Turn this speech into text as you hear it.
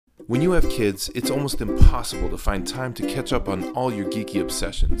When you have kids, it's almost impossible to find time to catch up on all your geeky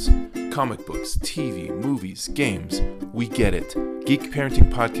obsessions. Comic books, TV, movies, games. We get it. Geek Parenting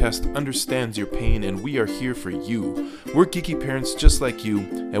Podcast understands your pain, and we are here for you. We're geeky parents just like you,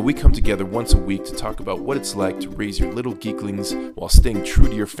 and we come together once a week to talk about what it's like to raise your little geeklings while staying true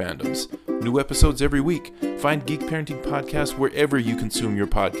to your fandoms. New episodes every week. Find Geek Parenting Podcast wherever you consume your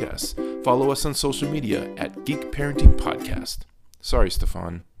podcasts. Follow us on social media at Geek Parenting Podcast. Sorry,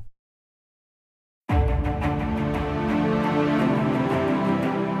 Stefan.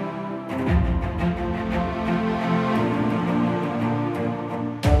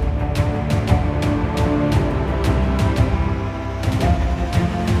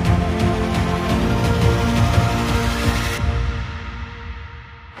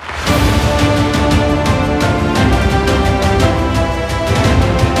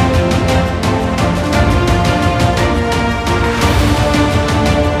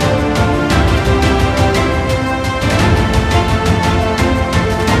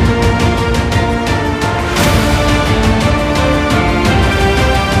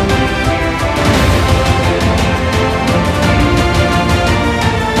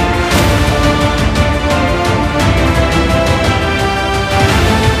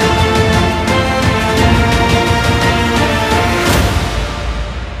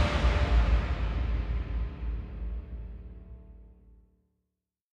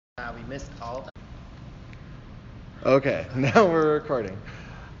 We missed all. Okay, now we're recording.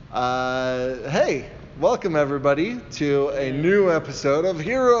 Hey, welcome everybody to a new episode of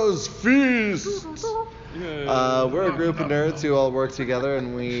Heroes Feast. We're a group of nerds who all work together,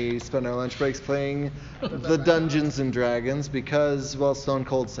 and we spend our lunch breaks playing the Dungeons and Dragons because, well, Stone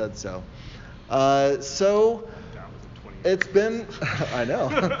Cold said so. It's been, I know,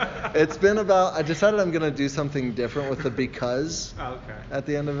 it's been about, I decided I'm going to do something different with the because at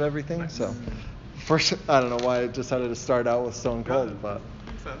the end of everything. So, first, I don't know why I decided to start out with Stone Cold, but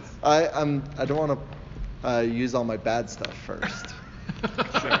makes sense. I don't want to use all my bad stuff first.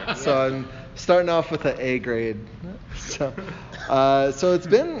 So I'm starting off with an A grade. So it's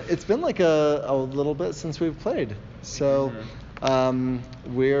been like a little bit since we've played. So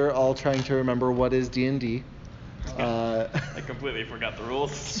we're all trying to remember what is D&D. I completely forgot the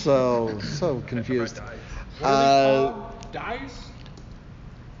rules. So confused. Dice?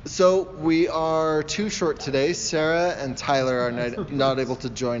 So we are too short today. Sarah and Tyler are not able to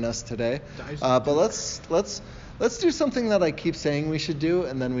join us today. But let's do something that I keep saying we should do,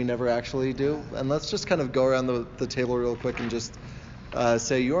 and then we never actually do. And let's just kind of go around the table real quick and just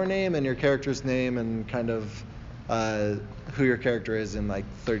say your name and your character's name and kind of who your character is in like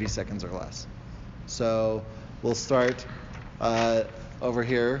 30 seconds or less. So we'll start over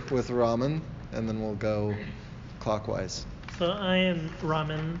here with Ramen, and then we'll go clockwise. So I am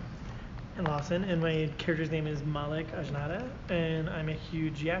Ramen and Lawson, and my character's name is Malik Ajnada, and I'm a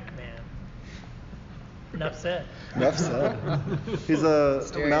huge yak man. Enough said. Enough said.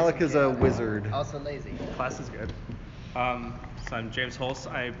 Malik is a wizard. Also lazy. Class is good. So I'm James Holst.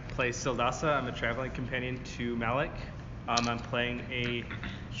 I play Sildasa. I'm a traveling companion to Malik. I'm playing a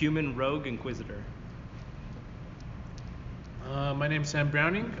human rogue inquisitor. My name's Sam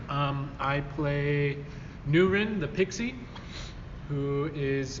Browning. I play Nurin, the pixie, who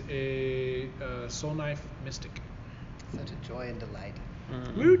is a soul knife mystic. Such a joy and delight.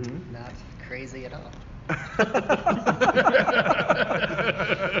 Mm-hmm. Not crazy at all.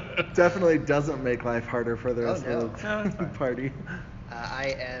 Definitely doesn't make life harder for the rest of the party.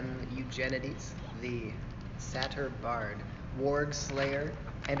 I am Eugenides, the satyr bard, warg slayer,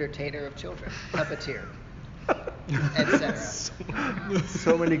 entertainer of children, puppeteer, etc.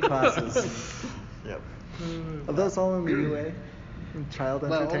 So many classes. Yep. Are those all in the UA? Child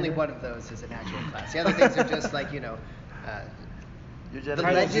entertainer? Well, only one of those is an actual class. The other things are just like, the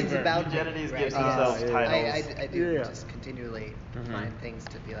legends about Eugenides me. gives Right? himself titles. I do Yeah. just continually find things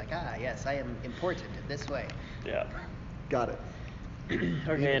to be like, yes, I am important in this way. Yeah. Got it.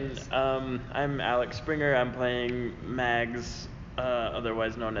 Okay, and I'm Alex Springer. I'm playing Mags,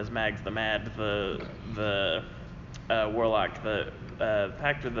 otherwise known as Mags the Mad, the warlock, the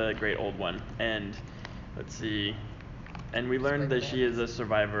Pact of the Great Old One. And let's see, and we learned that she is a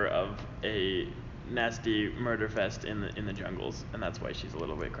survivor of a nasty murder fest in the jungles, and that's why she's a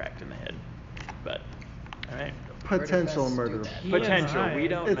little bit cracked in the head. But all right, Potential Murder murder. fests do potential. We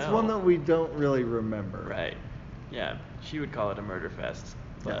don't know. It's one that we don't really remember. Right. Yeah, she would call it a murder fest,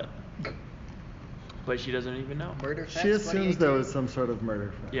 but she doesn't even know. Murder Fest She assumes there 2018. was some sort of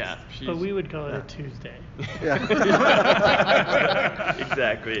murder fest. Yeah, But we would call it a Tuesday. Yeah.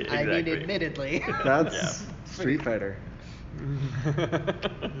 exactly. I mean, admittedly. That's Street Fighter.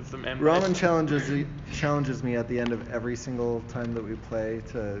 Some empire. Ramen challenges me at the end of every single time that we play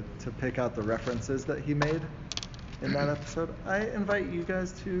to pick out the references that he made in that episode. I invite you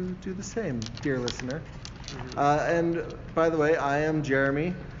guys to do the same, dear listener. And by the way, I am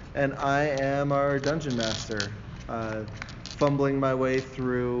Jeremy, and I am our dungeon master, fumbling my way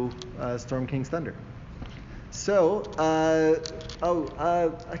through Storm King's Thunder. So, I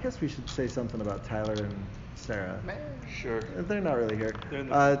guess we should say something about Tyler and Sarah. Sure. They're not really here. They're in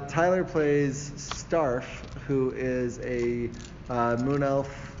the- Tyler plays Starf, who is a moon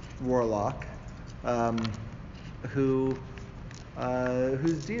elf warlock, whose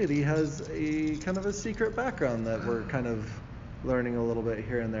deity has a kind of a secret background that we're kind of learning a little bit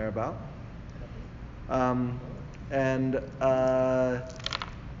here and there about.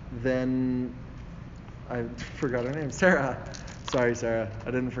 Then I forgot her name. Sarah. Sorry, Sarah. I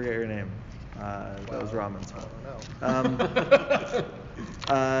didn't forget your name. That was Ramen's fault.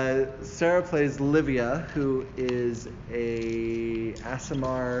 Sarah plays Livia, who is a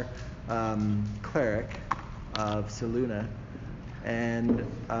Aasimar cleric of Selûne, and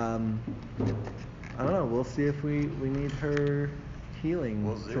I don't know. We'll see if we need her healing.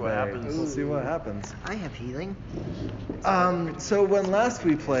 We'll see today. what happens. We'll see what happens. I have healing. So when last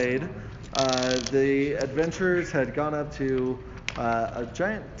we played, the adventurers had gone up to a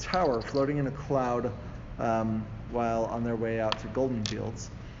giant tower floating in a cloud while on their way out to Golden Fields.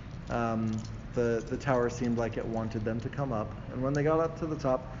 The tower seemed like it wanted them to come up, and when they got up to the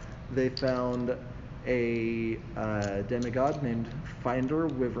top, they found a demigod named Finder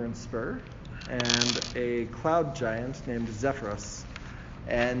Wyvernspur and a cloud giant named Zephyrus.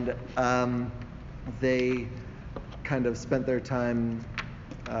 And they kind of spent their time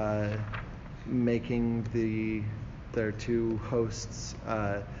making their two hosts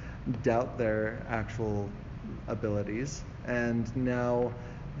doubt their actual abilities, and now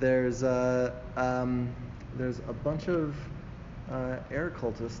there's a bunch of air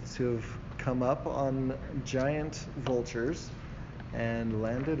cultists who have come up on giant vultures and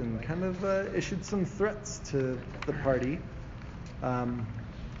landed and kind of issued some threats to the party.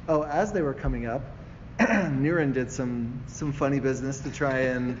 As they were coming up, Nurin did some funny business to try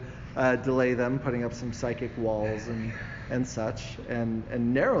and delay them, putting up some psychic walls and such, and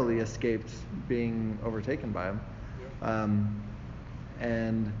narrowly escaped being overtaken by him.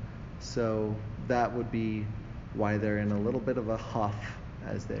 And so that would be why they're in a little bit of a huff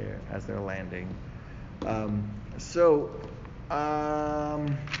as they're landing. Let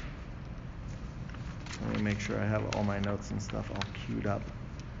me make sure I have all my notes and stuff all queued up,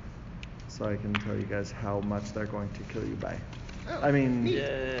 so I can tell you guys how much they're going to kill you by.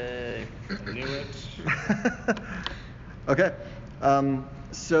 Yay. Knew it. Okay.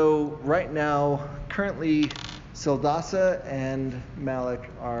 So right now, currently, Sildasa and Malik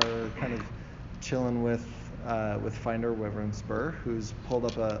are kind of chilling with Finder Wyvernspur, who's pulled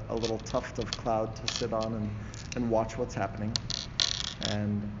up a little tuft of cloud to sit on and watch what's happening.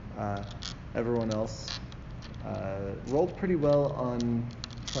 And everyone else rolled pretty well on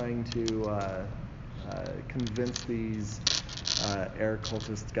trying to convince these air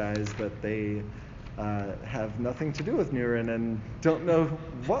cultist guys that they have nothing to do with Nurin and don't know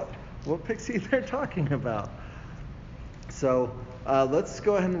what pixie they're talking about. So let's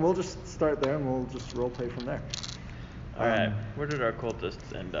go ahead and we'll just start there and we'll just roleplay from there. Alright, where did our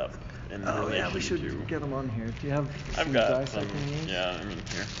cultists end up in relation we should to... get them on here. Do you have I've some got dice some, I can use? yeah, I mean,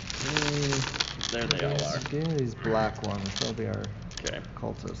 here. There they all are. Give me these black ones. They'll be our Okay.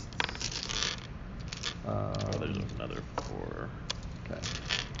 cultists. There's another 4. Okay.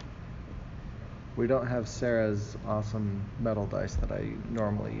 We don't have Sarah's awesome metal dice that I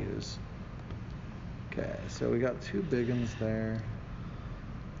normally use. Okay, so we got 2 big ones there.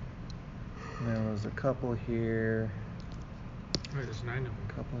 And then there's a couple here. Right, there's 9 of them.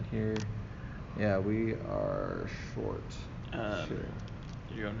 A couple here. Yeah, we are short. Did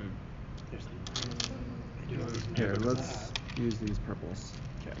you want to... Here, let's use these purples.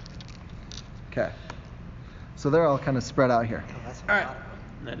 Okay. Okay. So they're all kind of spread out here. Oh, that's All right.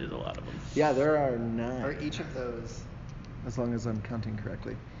 That is a lot of them. Yeah, there are Are 9. each of those? As long as I'm counting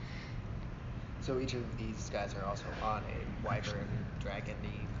correctly. So each of these guys are also on a wyvern,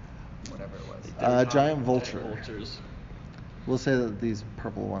 dragon-y, whatever it was. Giant vulture. Vultures. We'll say that these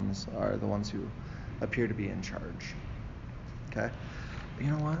purple ones are the ones who appear to be in charge. Okay?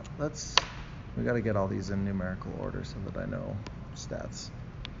 You know what? We got to get all these in numerical order so that I know stats.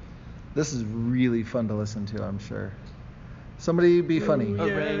 This is really fun to listen to, I'm sure. Somebody be funny.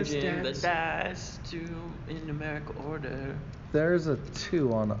 Arranging the dice in numerical order. There's a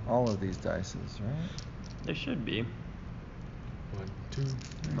 2 on all of these dices, right? There should be. 2.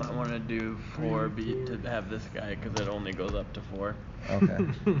 I want to do 4 beat to have this guy because it only goes up to 4. Okay.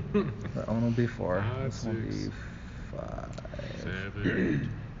 That one will be 4. 5, This one will 6, be 5. 7,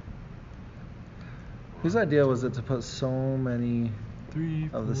 Whose idea was it to put so many 3,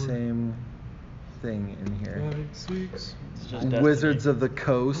 of the 4, same thing in here? 5, 6. It's just destiny. Wizards of the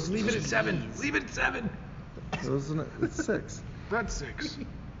Coast. Leave it at 7. Leave it at 7. Wasn't it? It's 6. That's 6.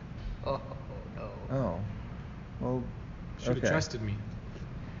 Oh no. Oh. Well, Should have okay. trusted me.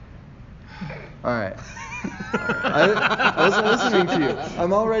 All right. I wasn't listening to you.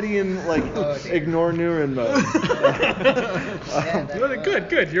 I'm already in like Oh, dear. ignore Nurin mode. Yeah, that-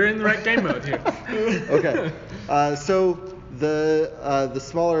 Good. You're in the right game mode here. Okay. So the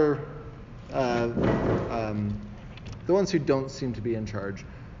smaller, the ones who don't seem to be in charge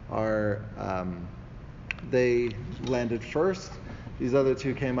are they landed first. These other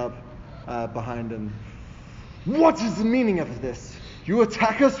two came up behind and. What is the meaning of this? You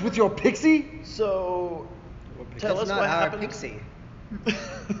attack us with your pixie? So, tell That's us not what our happened. pixie.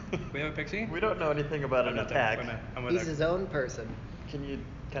 We have a pixie? We don't know anything about an attack. I'm He's his own person. Can you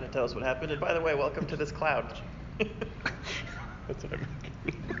kind of tell us what happened? And by the way, welcome to this cloud. That's what I mean.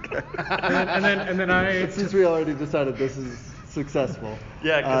 and then I. Since we already decided this is successful.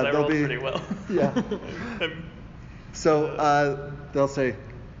 Yeah, because I they'll rolled be- pretty well. Yeah. So they'll say,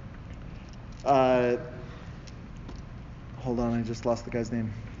 hold on, I just lost the guy's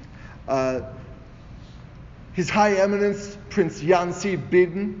name. His High Eminence, Prince Yancy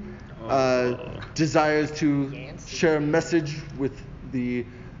Bidden, desires to Yancey. share a message with the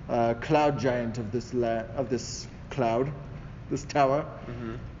cloud giant of this cloud, this tower.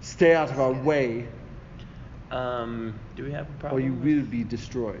 Mm-hmm. Stay out of our way, Do we have a or problem you with will be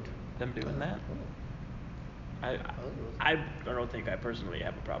destroyed. them doing that? I don't think I personally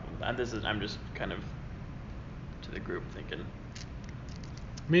have a problem. I'm just kind of to the group thinking.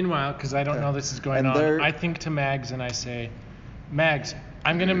 Meanwhile, because I don't Okay. know this is going And on, they're- I think to Mags and I say, Mags,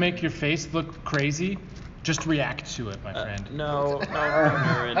 I'm gonna make your face look crazy. Just react to it, my friend. No,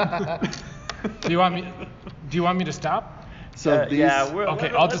 Nurin. Do you want me to stop? So these, yeah, Okay,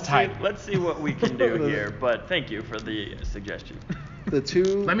 I'll just hide. Let's see what we can do here. But thank you for the suggestion. the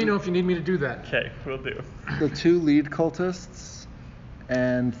two Let me know if you need me to do that. Okay, we'll do. the two lead cultists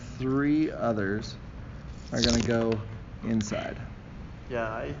and 3 others are gonna go inside. Yeah,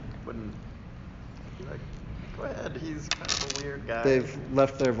 I wouldn't. Go ahead. He's kind of a weird guy. They've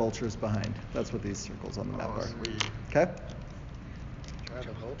left their vultures behind. That's what these circles on the map Oh, are. sweet. Okay. Try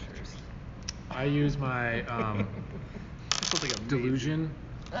the vultures. I use my delusion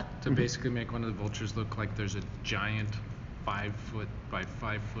to basically make one of the vultures look like there's a giant 5 foot by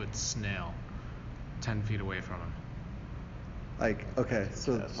 5 foot snail 10 feet away from him. Like, okay,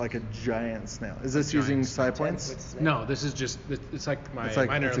 so Yes. like a giant snail. Is this giant using snail. psi points? 10-foot snail. No, this is just, it's like my It's like-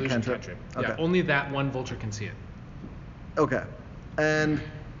 minor it's a illusion cantrip? cantrip. Okay. Yeah, only that one vulture can see it. Okay. And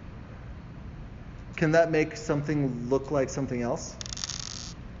can that make something look like something else?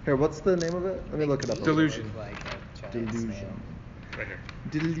 Here, what's the name of it? Let me look it up. Delusion. Like a giant Delusion. snail. Right here.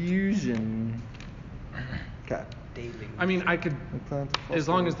 Delusion. Okay. Delusion. I mean, I could, We plan to as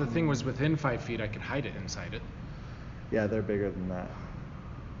long as the foster- thing was within 5 feet, I could hide it inside it. Yeah, they're bigger than that.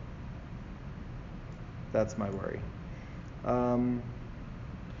 That's my worry.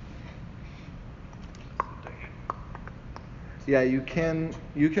 Yeah, you can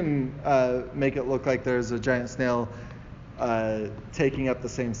make it look like there's a giant snail taking up the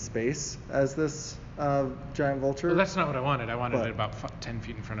same space as this giant vulture. Well, that's not what I wanted. I wanted What? it about 10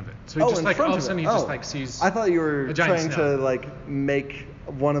 feet in front of it. So Oh, just in like front all of a of it. sudden he Oh. just like sees. I thought you were a giant trying snail. to like make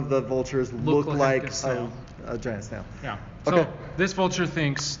one of the vultures look like like a snail. a giant snail. Yeah. Okay. So this vulture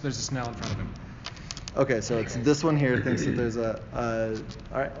thinks there's a snail in front of him. Okay, so it's this one here thinks that there's a.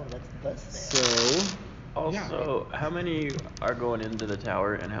 All right. Oh, that's the snail. So Also, how many are going into the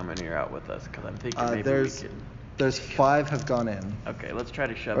tower and how many are out with us? Because I'm thinking maybe there's we can. there's 5 have gone in, Okay, let's try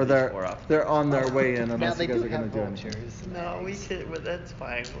to shove or these 4 off. they're on their way in Now unless they you guys do are gonna have do anything. vultures. No, we Mags. can. Well, that's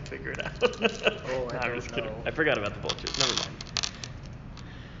fine. We'll figure it out. Oh, I No, I'm don't just kidding. know. I forgot about the vultures. Never mind.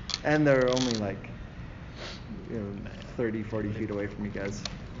 And they're only like 30, 40 feet away from you guys.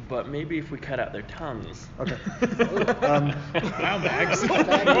 But maybe if we cut out their tongues. Okay. Wow, Mags.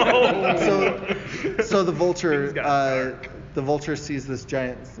 So the vulture, Things got dark. the vulture sees this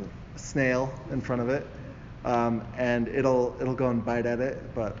giant snail in front of it, and it'll go and bite at it,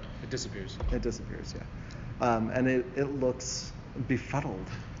 but It disappears. it disappears. Yeah, and it looks befuddled.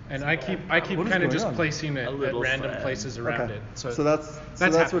 And I keep What is kind of going just on? placing it A at little random sad. places around Okay. it. So that's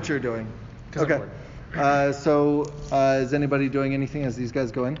what happening. you're doing. 'Cause I'm Okay. bored. So is anybody doing anything as these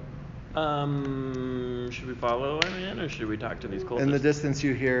guys go in? Should we follow him in, or should we talk to these cultists? In the distance,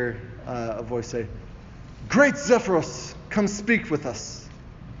 you hear a voice say, "Great Zephyros, come speak with us.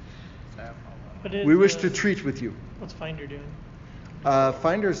 What is, We wish to treat with you." What's Finder doing?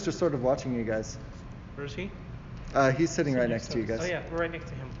 Finder's just sort of watching you guys. Where is he? He's sitting right next to you guys. Oh yeah, we're right next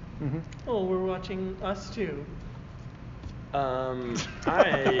to him. Hmm. Oh, we're watching us too. I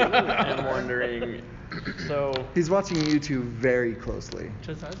am wondering. So. He's watching you two very closely.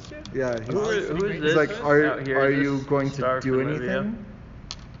 Just us two? Yeah. Who is He's this? like, out are here? Is you this going to Star do from Olivia? anything?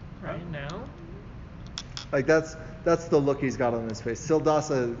 Right now? Like that's the look he's got on his face.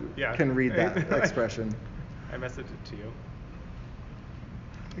 Sildasa Yeah. can read that expression. I messaged it to you.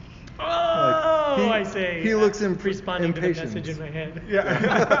 Oh, Like, I say. he looks responding to the impatient. message in my head.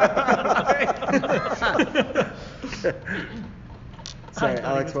 Sorry, I thought he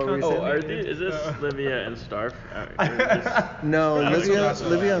Alex, was what were you Oh, saying? is this Livia and Starf? No,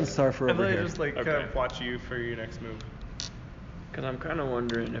 Livia and Starf are I over thought here. just like kind Okay. of watch you for your next move. Because I'm kind of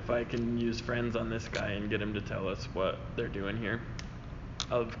wondering if I can use friends on this guy and get him to tell us what they're doing here.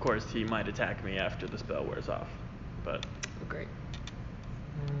 Of course, he might attack me after the spell wears off, but Great.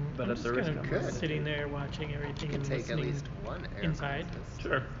 But I'm at just the risk kind of of Good. sitting there watching everything You can and take at listening least one air inside. crisis.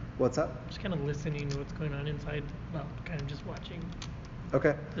 sure. What's up? Just kind of listening to what's going on inside. Well, kind of just watching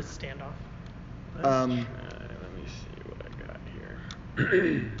Okay. this standoff. But Let me see what I got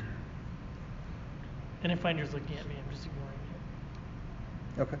here. and if Finder's looking at me, I'm just ignoring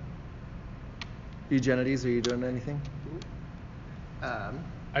it. Okay. Eugenides, are you doing anything? Um,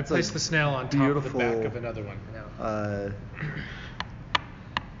 I It's placed a the snail on top of the back beautiful- of another one. no.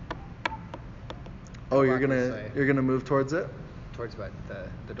 Oh, you're Walk this gonna way. move towards it, Towards what? The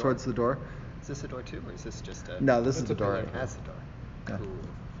door? towards the door. Is this a door too, or is this just a... No, this is It's the a door. pillar. right here. That's the door. Yeah. Cool.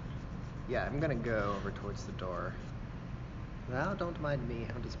 Yeah, I'm gonna go over towards the door. Well, don't mind me.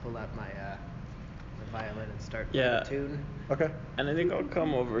 I'll just pull out my violin and start playing Yeah. a tune. Okay. And I think I'll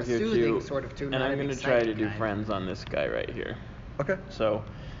come over A here soothing too. sort of tune, and not I'm an gonna try to exciting do kind. friends on this guy right here. Okay. So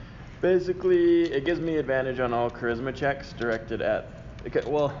basically, it gives me advantage on all charisma checks directed at. Okay,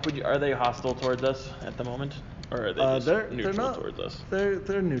 well, are they hostile towards us at the moment, or are they just they're neutral not. towards us?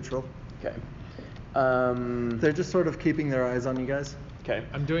 They're neutral. Okay. They're just sort of keeping their eyes on you guys. Okay.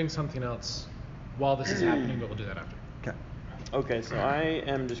 I'm doing something else while this is happening, but we'll do that after. Okay. Okay, so I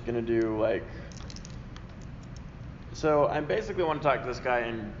am just gonna do like. So I basically want to talk to this guy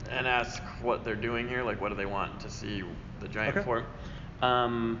and ask what they're doing here. Like, what do they want to see the giant Okay. for?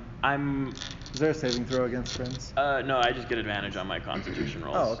 I'm. Is there a saving throw against friends? No, I just get advantage on my Constitution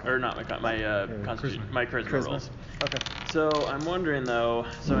rolls, Oh, okay. or not my Constitution, charisma. my charisma rolls. Okay. So I'm wondering though.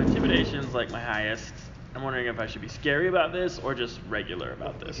 So Intimidation's like my highest. I'm wondering if I should be scary about this or just regular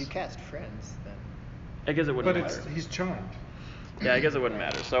about If this. you cast friends, then... I guess it wouldn't But matter. he's charmed. Yeah, I guess it wouldn't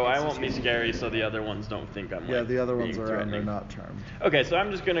matter. So I won't be scary, so the other ones don't think I'm. Yeah, like, the other ones being around are threatening. not charmed. Okay, so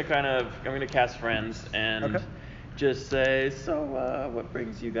I'm just gonna I'm gonna cast friends and Okay. just say, so what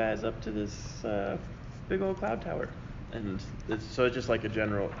brings you guys up to this big old cloud tower? And it's just like a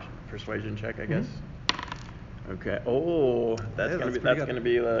general persuasion check, I guess. Okay. Oh, that's Yeah, gonna that's be pretty good. gonna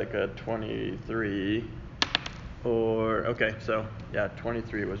be like a 23. Or okay, so yeah,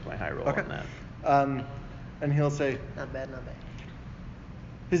 23 was my high roll Okay. on that. And he'll say, Not bad, not bad.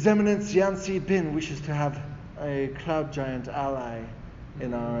 His Eminence Yancy Bin wishes to have a cloud giant ally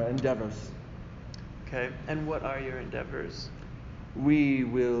in our endeavors. Okay. And what are your endeavors? We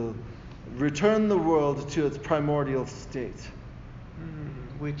will return the world to its primordial state.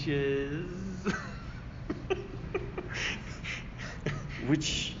 Which is.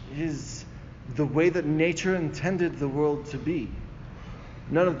 Which is the way that nature intended the world to be.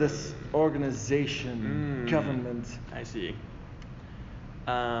 None of this organization, government. I see.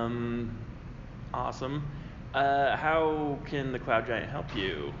 Awesome. How can the Cloud Giant help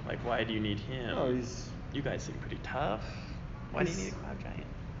you? Like, why do you need him? Oh, You guys seem pretty tough. Why do you need a Cloud Giant?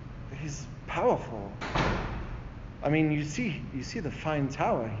 he's powerful. I mean, you see the fine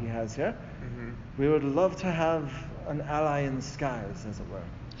tower he has here. We would love to have an ally in the skies, as it were.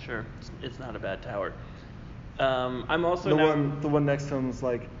 Sure, it's not a bad tower. I'm also The now. one next to him is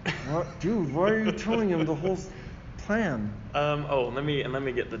like, what? Dude, why are you telling him the whole plan? Let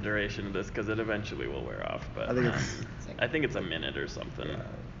me get the duration of this because it eventually will wear off. But I think it's a minute or something.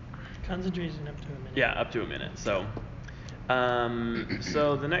 Concentration up to a minute. Yeah, up to a minute. So,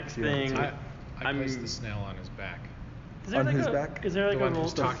 so the next thing. I I'm- placed the snail on his back. Is there On like his a, back? Is there like The a one roll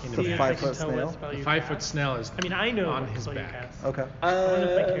who's to talking see to me. if The I can 5-foot tell snail? what spell The you 5-foot cast? snail is I mean, I know on what his spell you back. cast. Okay. wonder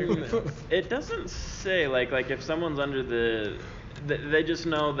if my character knows. It doesn't say like if someone's under the They just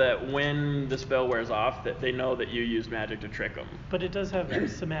know that when the spell wears off, that they know that you used magic to trick them. But it does have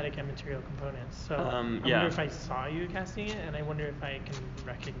somatic and material components. So I yeah. wonder if I saw you casting it, and I wonder if I can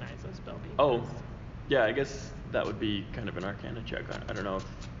recognize a spell being Oh, cast. yeah. I guess that would be kind of an Arcana check. I don't know if,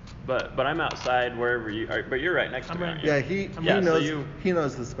 but I'm outside wherever you are. But you're right next to I'm me. right aren't you? Yeah, he Yeah, so knows you- he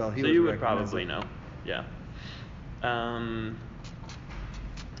knows the spell. He So you would recognize probably it. know. Yeah.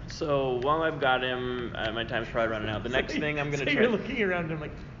 So while I've got him, my time's probably running out. The next thing I'm gonna so try. you're looking around and I'm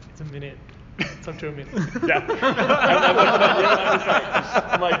like, it's a minute. It's up to a minute. Yeah. I'm looking at you,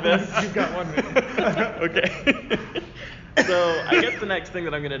 I'm like this. You've got 1 minute. Okay. So I guess the next thing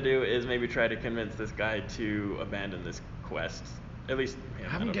that I'm gonna do is maybe try to convince this guy to abandon this quest. At least. Yeah,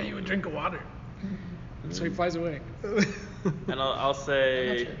 Have I him don't get know. you a drink of water. So he flies away. And I'll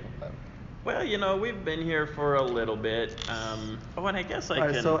say, well, we've been here for a little bit. Oh, and I guess I All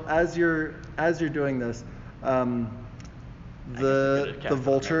right, can. so as you're doing this, I the guess I could cast it on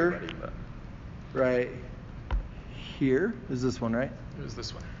vulture everybody, but- right here is this one, right? It was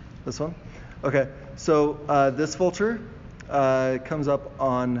this one. This one? Okay. So this vulture comes up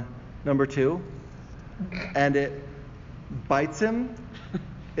on number 2, and it bites him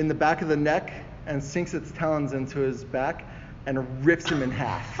in the back of the neck and sinks its talons into his back and rips him in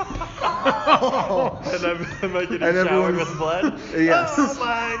half. And am I getting And showered everyone's- with blood? Yes. Oh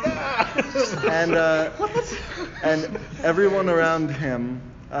my gosh! And everyone around him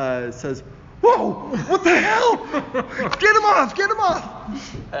says, "Whoa! What the hell? Get him off! Get him off!"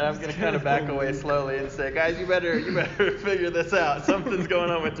 And I'm gonna kind of back away slowly and say, guys, you better figure this out. Something's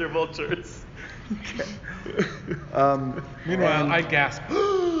going on with your vultures. Meanwhile, I gasp.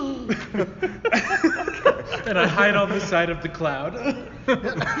 And I hide on the side of the cloud.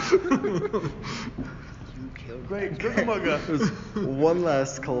 You killed Great, that good guy. mugga. There's one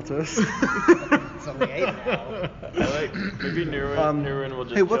less cultist. It's only 8 now. I like maybe Nurin will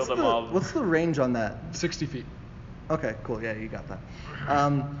just hey, kill them all. what's the range on that? 60 feet. Okay, cool. Yeah, you got that.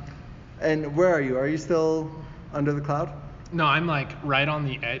 And where are you? Are you still under the cloud? No, I'm like right on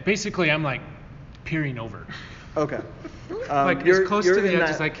the edge. Basically, I'm like peering over. Okay. Like, as close to the in edge that,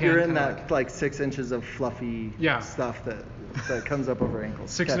 as I can, You're in kinda that like 6 inches of fluffy Yeah. stuff that comes up over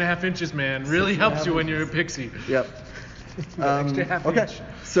ankles. 6.5 inches, man. Really helps you when you're a pixie. Yep. Extra half okay. inch.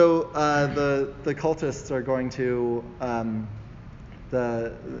 So the cultists are going to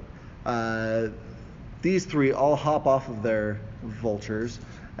these 3 all hop off of their vultures,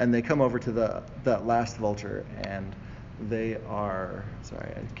 and they come over to that last vulture, and they are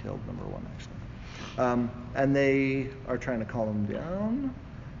sorry, I killed number 1 actually. And they are trying to calm him down,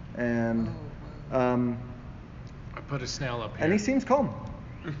 and I put a snail up here. and he seems calm.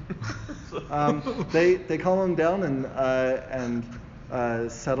 They calm him down and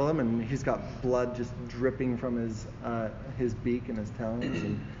settle him, and he's got blood just dripping from his beak and his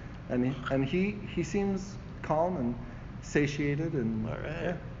talons, and he seems calm and satiated and. All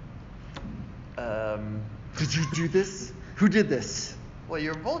right. Yeah. Did you do this? Who did this? Well,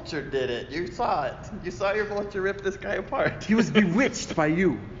 your vulture did it. You saw it. You saw your vulture rip this guy apart. He was bewitched by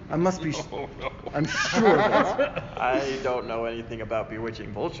you. I must be. Oh, no. I'm sure of it. I don't know anything about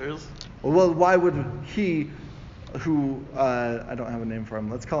bewitching vultures. Well, why would he, who I don't have a name for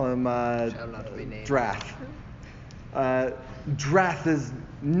him. Let's call him Shall not be named. Drath. Drath is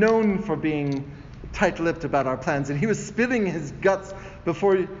known for being tight-lipped about our plans, and he was spilling his guts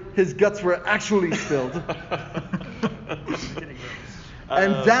before his guts were actually spilled.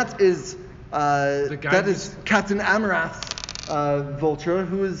 And that is The guy Captain Amarath's vulture,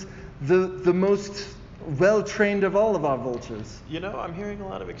 who is the most well-trained of all of our vultures. I'm hearing a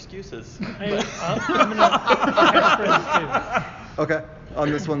lot of excuses. I'm gonna catch for him too. Okay,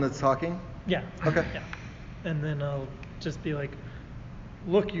 on this one that's talking. Yeah. Okay. Yeah. And then I'll just be like,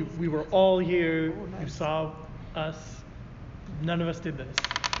 look, we were all here. You saw us. None of us did this.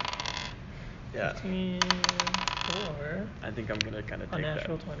 Yeah. 4. I think I'm gonna kind of A take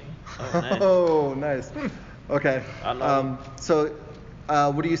natural that. 20. Oh, nice. Oh, nice. Okay. know. So,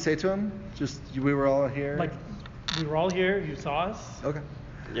 what do you say to him? Just we were all here. Like, we were all here. You saw us. Okay.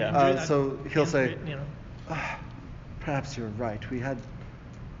 Yeah. So he'll say, You know. perhaps you're right. We had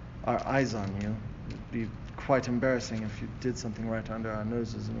our eyes on you. It'd be quite embarrassing if you did something right under our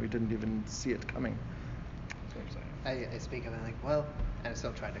noses and we didn't even see it coming. I speak of it like, well, and I'm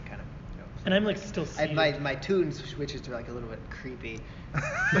still trying to kind of. And I'm like still seated. My tune switches to like a little bit creepy. More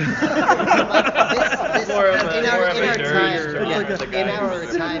of a nerd time, like the guy in who our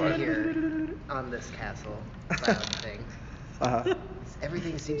was time before. here on this castle cloud thing, Uh-huh.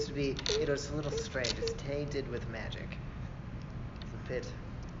 everything seems to be, it's a little strange. It's tainted with magic. It's a bit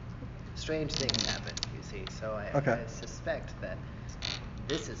strange things happen, you see, so Okay. I suspect that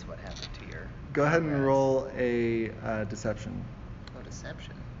this is what happened to your. Go ahead and comrades. roll a deception. Oh,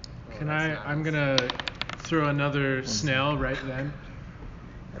 deception. Oh, Can that's I'm nice. gonna throw another snail right then.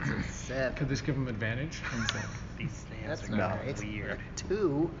 That's a 7. Could this give him advantage? These snails That's are not No. great. weird.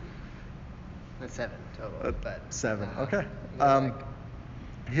 2. That's 7 total. But 7. Okay. you're like,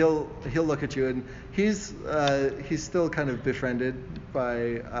 He'll look at you, and he's still kind of befriended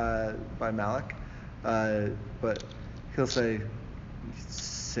by Malik, but he'll say,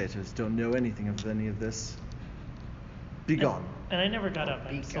 "Satyrs don't know anything of any of this. Be gone." And I never got up.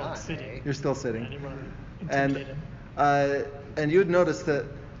 Be I'm still gone, sitting. eh? You're still I sitting, didn't want to and intimidate him. and you would notice that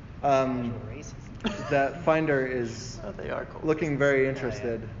casual racist. that Finder is Oh, they are cool. looking very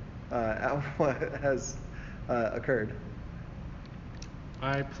interested at what has occurred.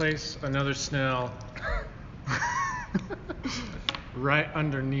 I place another snail right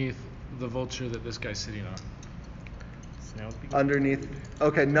underneath the vulture that this guy's sitting on. Snails be Underneath.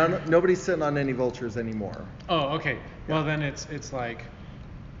 Okay, nobody's sitting on any vultures anymore. Oh, okay. Well, then it's like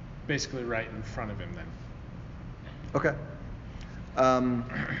basically right in front of him then. Okay.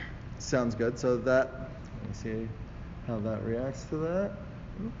 Sounds good. So that, let me see how that reacts to that.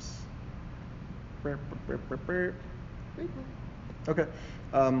 Oops. Okay.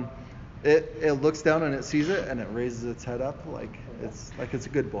 It looks down and it sees it and it raises its head up like it's a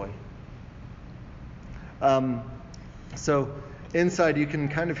good boy. So inside you can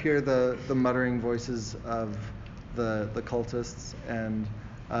kind of hear the muttering voices of the cultists and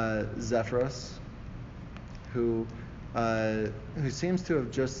Zephyros, who seems to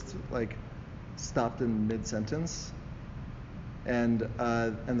have just like stopped in mid-sentence, and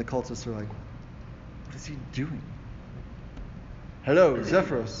the cultists are like, "What is he doing?" "Hello,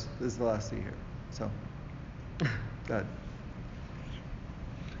 Zephyros," is the last you hear. So, go ahead.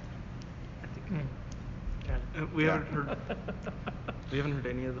 We Yeah. haven't heard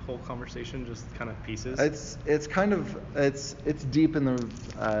any of the whole conversation, just kind of pieces. It's kind of it's deep in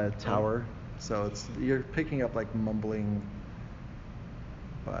the tower, so you're picking up like mumbling,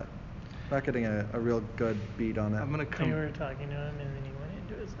 but not getting a real good beat on it. I'm gonna We come. were talking to him, and then he went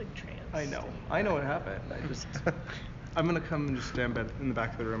into his like trance. I know what happened. I'm gonna come and just stand in the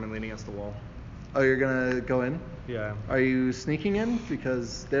back of the room and lean against the wall. Oh, you're gonna go in? Yeah. Are you sneaking in?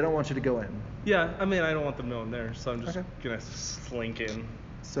 Because they don't want you to go in. Yeah. I mean, I don't want them knowing there, so I'm just Okay. gonna slink in.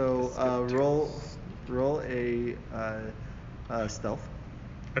 So roll a stealth.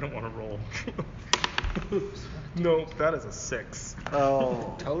 I don't want to roll. No, that is a 6.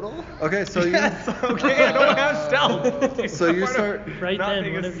 Oh. Total? Okay, so Yes. Okay, I don't have stealth. So you start. Right Not then,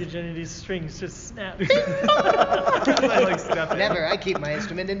 being one a of Eugenides' strings just snapped. I like step in. Never. I keep my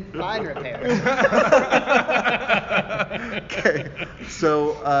instrument in fine repair. Okay.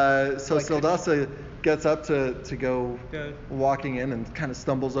 So Sildasa gets up to go Yeah. walking in and kind of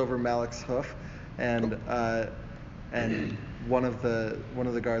stumbles over Malik's hoof, and one of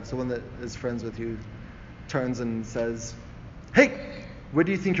the guards, the one that is friends with you, turns and says, "Hey, where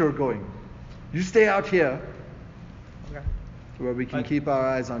do you think you're going? You stay out here, Okay. where we can keep our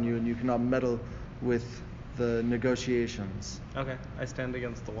eyes on you, and you cannot meddle with the negotiations." Okay. I stand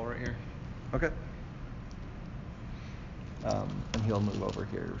against the wall right here. Okay. And he'll move over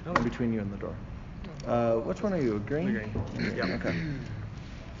here in between you and the door. Which one are you? Green? The green. Yeah. Okay.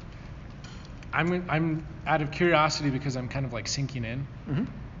 I'm out of curiosity because I'm kind of like sinking in. Mhm.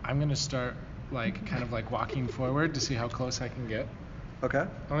 I'm gonna start like kind of like walking forward to see how close I can get. Okay. I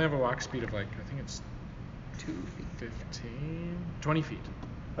only have a walk speed of like I think it's 2 feet. 15, 20 feet.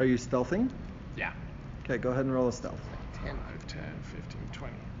 Are you stealthing? Yeah. Okay, go ahead and roll a stealth. 10. 5, 10, 15,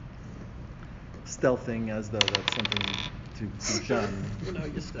 20. Stealthing as though that's something to be done. You know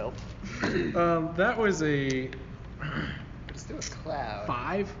your stealth. That was a Let's do a cloud.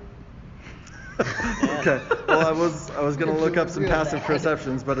 5. Okay. Well, I was gonna look up some Real passive bad.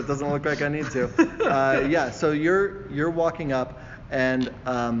 perceptions, but it doesn't look like I need to. Yeah. So you're walking up, and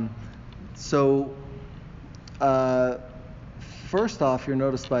first off, you're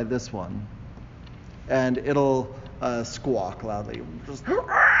noticed by this one, and it'll squawk loudly. Just,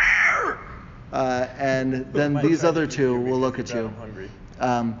 and then Might these try to other eat two you will look because at you're you. hungry.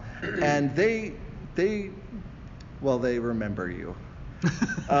 And they remember you.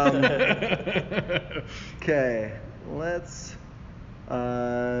 Okay, let's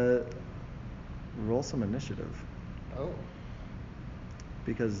roll some initiative, Oh.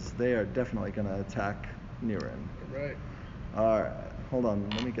 because they are definitely going to attack Niren. Right. All right, hold on.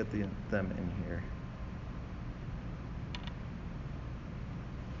 Let me get them in here.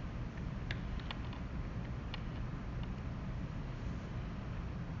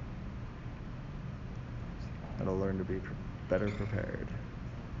 It'll learn to be better prepared.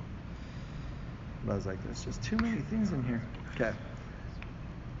 But I was like, there's just too many things in here. Okay.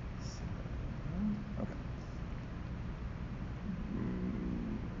 Okay.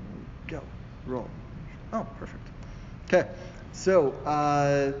 Go. Roll. Oh, perfect. Okay. So,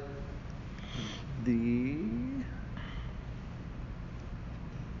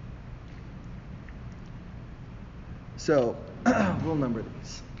 So, we'll number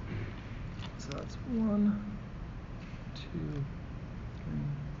these. So that's 1, 2, 3,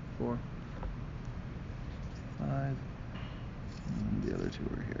 4, 5, and the other 2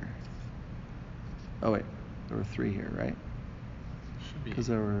 are here. Oh wait, there were 3 here, right? Should be 'Cause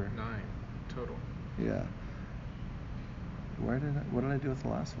there were 9 total. Yeah. What did I do with the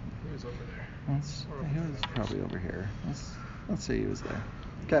last one? He was over there. He was probably over here. Let's say he was there.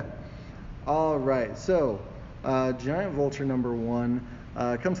 Okay. All right. So, giant vulture number 1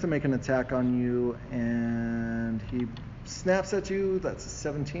 comes to make an attack on you, and he snaps at you. That's a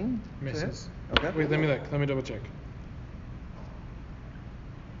 17. to hit. Misses. Okay. Wait, let me look. Let me double check.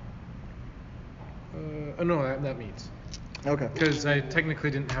 No, that meets. Okay. Because I technically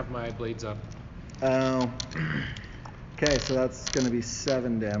didn't have my blades up. Okay, so that's going to be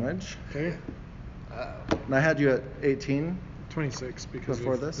 7 damage. Okay. And I had you at 18. 26 because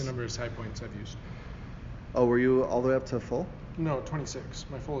Before of this? the number of side points I've used. Oh, were you all the way up to full? No, 26.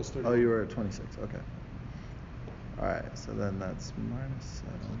 My full is 30. Oh, you were at 26. Okay. All right, so then that's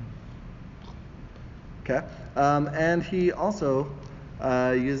 -7. Okay. And he also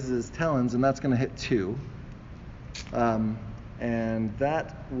uses his talons, and that's going to hit 2. And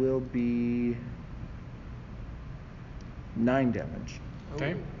that will be 9 damage.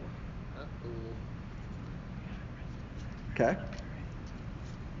 Okay. Okay.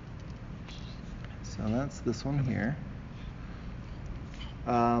 So that's this one here.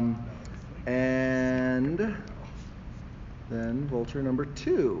 And then vulture number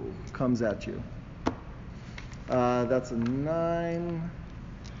 2 comes at you. That's a 9.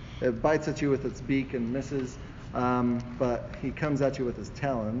 It bites at you with its beak and misses, but he comes at you with his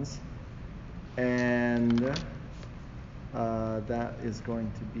talons. And that is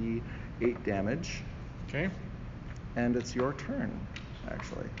going to be 8 damage. Okay. And it's your turn,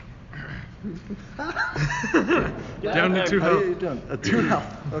 actually. Down to 2 How are you health. doing? 2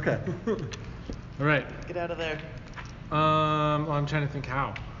 health. Okay. All right. Get out of there. Well, I'm trying to think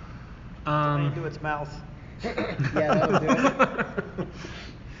how. Into its mouth. Yeah, that would do it.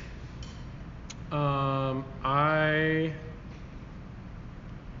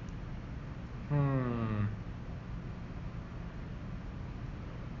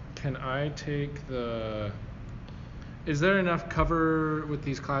 Can I take the... Is there enough cover with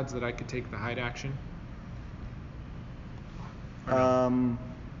these clouds that I could take the hide action?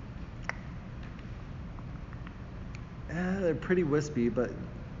 They're pretty wispy, but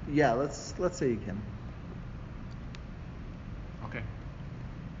yeah, let's say you can. Okay.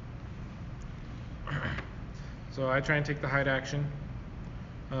 So I try and take the hide action.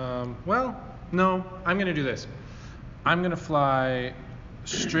 Well, no, I'm going to do this. I'm going to fly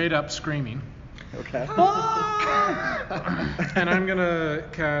straight up screaming. Okay. And I'm going to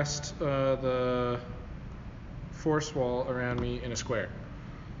cast the force wall around me in a square.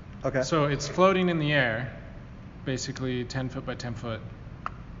 Okay. So it's floating in the air, basically 10 foot by 10 foot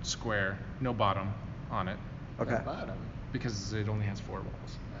square, no bottom on it, Okay. Bottom. because it only has 4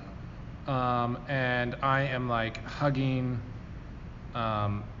 walls. And I am like hugging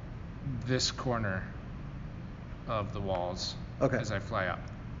this corner of the walls Okay. as I fly up.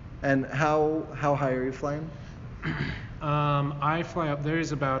 And how high are you flying? I fly up. There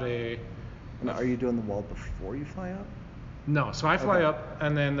is about a And are you doing the wall before you fly up? no. So I fly Okay. up,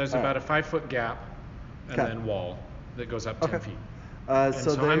 and then there's All about right. a 5-foot gap, and Okay. then wall that goes up 10 Okay. feet.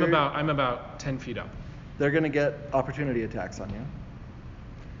 So, So I'm about 10 feet up they're gonna get opportunity attacks on you.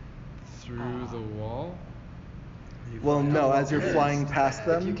 through the wall. Well, no, as you're flying past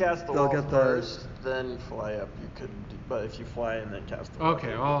them, If you cast the they'll wall get first, then fly up, you could. But if you fly and then cast the wall.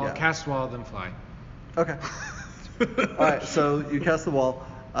 Okay, I'll Yeah. cast wall then fly. Okay. All right. So you cast the wall,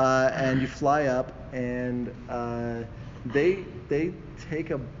 and you fly up, and they take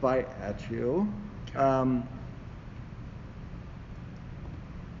a bite at you.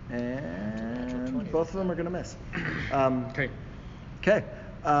 And both of them are gonna miss. Okay. Okay.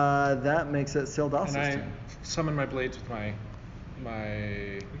 That makes it And Sildas's I turn. summon my blades with my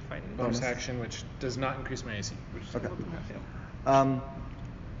Fighting. bonus Bonus. action, which does not increase my AC. Okay.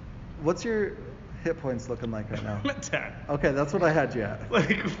 What's your hit points looking like right now? I'm attack. Okay, that's what I had you at.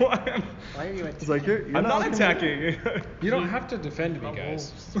 Like what? Why are you It's like you're I'm not looking- attacking. You don't have to defend me, About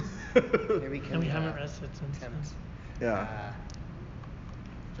guys. Maybe we can. And we haven't rested since then. attempt. Yeah.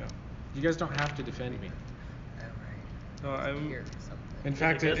 So, you guys don't have to defend me. Alright. No, I'm. Here or something. In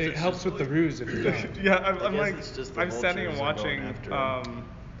fact, guess it it's helps just with the like- ruse if you don't. Yeah, I I'm guess like, it's just the I'm standing and vultures are going watching. after him.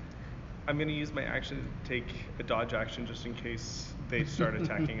 I'm gonna use my action to take a dodge action just in case they start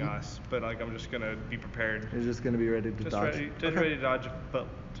attacking us. But like, I'm just gonna be prepared. You're just gonna be ready to Just dodge. ready, just Okay. ready to dodge, but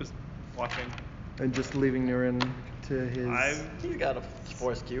just watching. And just leaving Nurin to his. He's got a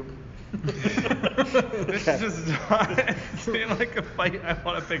force cube. This Okay. is just not seem like a fight I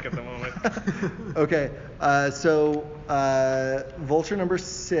want to pick at the moment. Okay, so vulture number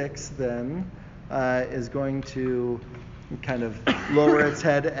 6 then is going to kind of lower its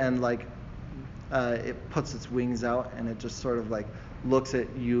head and like it puts its wings out and it just sort of like looks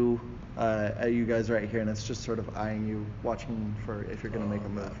at you guys right here, and it's just sort of eyeing you, watching for if you're gonna make a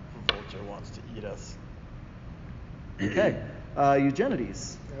move. That vulture wants to eat us. Okay,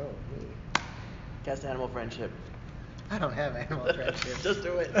 Eugenides. Oh, me. Cast animal friendship. I don't have animal friendship. Just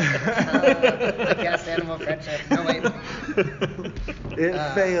do it. I cast animal friendship. No, wait.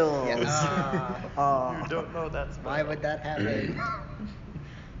 It fails. Yeah. Aw. You don't know that spell. Why would that happen?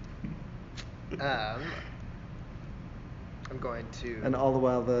 I'm going to. And all the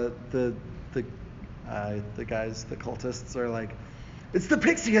while, the guys, the cultists, are like, "It's the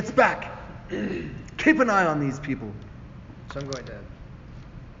pixie! It's back! Keep an eye on these people." So I'm going to,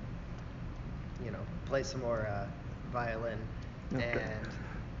 play some more violin Okay. and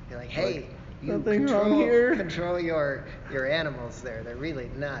be like, "Hey, Like, you nothing wrong here." control your animals there. They're really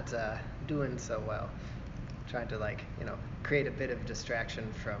not doing so well." Trying to create a bit of distraction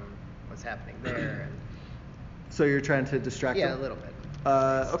from what's happening there. And, So you're trying to distract yeah, them? a little bit.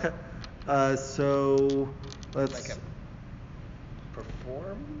 Okay. So let's Like a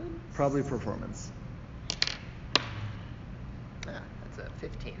performance. probably performance. That's a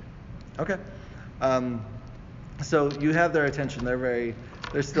 15. Okay. So you have their attention. They're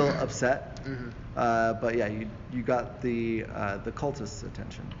still upset. Mhm. But yeah, you got the cultists'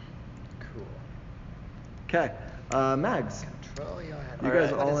 attention. Cool. Okay. Mags. Control your animals. You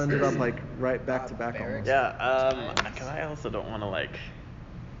guys Alright. all ended up like right back to back Barbaric. almost. Yeah, because I also don't want to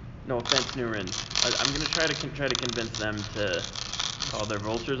no offense, Nurin. I'm gonna try to convince them to call their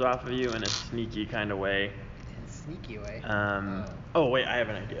vultures off of you in a sneaky kind of way. In a sneaky way. Oh wait, I have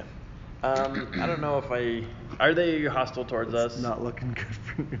an idea. I don't know if are they hostile towards us? It's not looking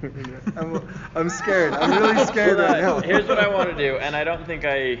good for you. I'm scared. I'm really scared Well, right now. Here's what I want to do, and I don't think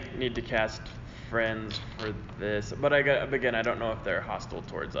I need to cast friends for this, but again, I don't know if they're hostile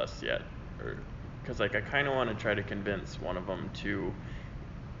towards us yet, or because I kind of want to try to convince one of them to,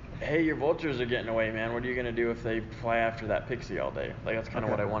 hey, your vultures are getting away, man. What are you gonna do if they fly after that pixie all day? Like that's kind of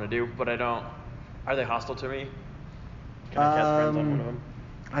what I want to do, but I don't. Are they hostile to me? Can I cast friends on one of them?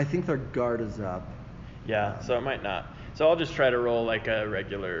 I think their guard is up. Yeah, so it might not. So I'll just try to roll like a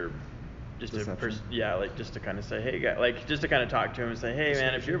regular, just Deception. just to kind of say, hey, guy, just to kind of talk to him and say, hey,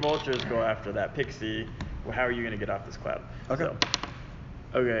 man, if your vultures go after that pixie, well, how are you gonna get off this cloud? Okay. So,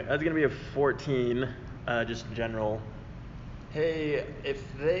 okay, that's gonna be a 14, just general. Hey, if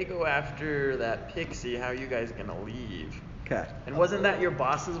they go after that pixie, how are you guys gonna leave? Okay. And wasn't that your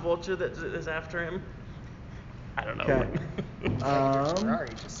boss's vulture that is after him? I don't know. Okay. Your Ferrari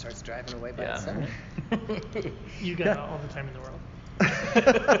just starts driving away by Yeah. itself. You got Yeah. all the time in the world.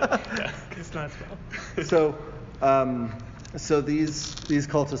 It's not a spell. So these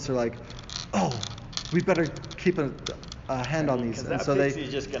cultists are like, oh, we better keep a hand on these, 'Cause and that so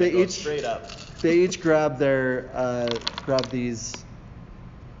pixie's just gonna they go each straight up. They each grab these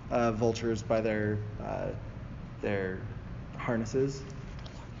vultures by their harnesses,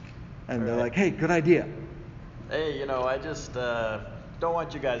 and they're Alright. like, hey, good idea. Hey, I just don't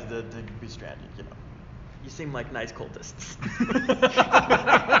want you guys to be stranded, You seem like nice cultists.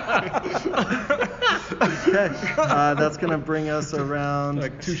 Okay, that's gonna bring us around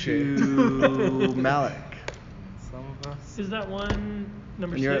Like touche. to Malik. Some of us. Is that one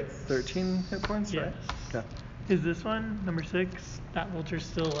number And you're at 6? 13 hit points, right? Yes. Okay. Is this one number 6? That vulture's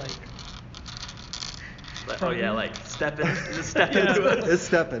still Oh yeah, stepping, just step Yeah. into it. It's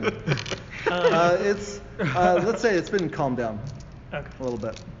stepping. Let's say it's been calmed down okay. a little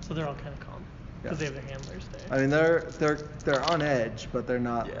bit. So they're all kind of calm because they have their handlers there. I mean, they're on edge, but they're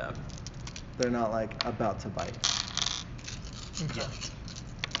not. Yeah. They're not like about to bite. Okay.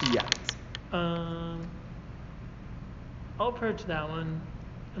 Yeah. I'll approach that one.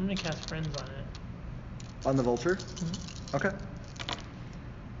 I'm gonna cast friends on it. On the vulture. Mhm. Okay.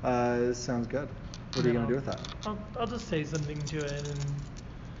 Sounds good. What are you gonna do with that? I'll just say something to it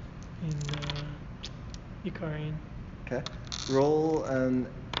in Ikarian. Okay. Roll an.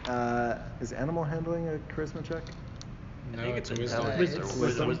 Is animal handling a charisma check? No, I think it's a wisdom. wisdom. It's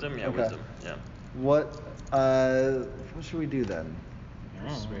Wisdom. Yeah, Okay. wisdom. Yeah. What should we do then?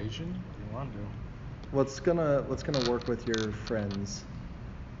 Persuasion? You want to? What's gonna work with your friends?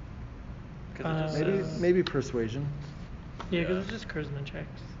 'Cause it just says- Maybe persuasion, Yeah, because Yeah. it's just charisma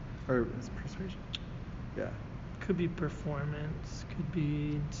checks. or is it persuasion? Yeah. Could be performance. Could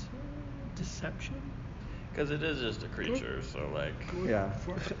be deception. Because it is just a creature, so like Yeah.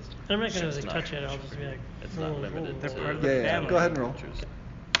 I'm not gonna It's like not- touch it. I'll just be like. it's not roll, limited roll, to roll. part of Yeah, the yeah. family. Go ahead and roll. creatures.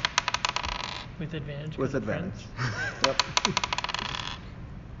 With advantage. 'cause With of advantage. friends. Yep.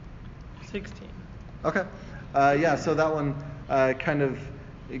 16. Okay. Yeah. So that one kind of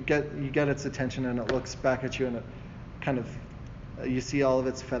you get its attention, and it looks back at you, and it kind of you see all of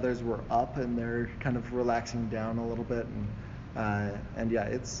its feathers were up, and they're kind of relaxing down a little bit, and yeah,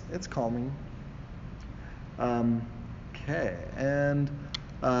 it's calming. Okay, and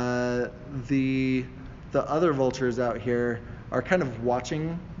the other vultures out here are kind of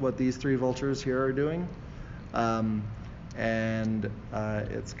watching what these three vultures here are doing. And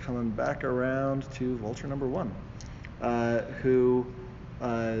it's coming back around to vulture number 1, who,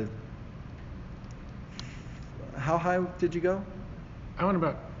 how high did you go? I went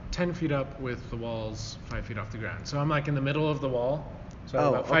about 10 feet up with the walls 5 feet off the ground. So I'm like in the middle of the wall. So I'm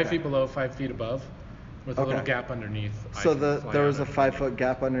about 5 okay. feet below, 5 feet above, with a little Okay. gap underneath. I So can fly there was out a of. 5-foot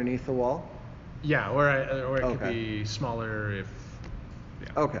gap underneath the wall? Yeah, or it could Okay. be smaller if. Yeah.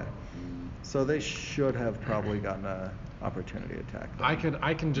 Okay. So they should have probably gotten a opportunity attack. then.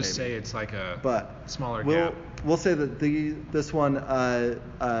 I can just Maybe. say it's like a But smaller we'll, gap. We'll say that this one,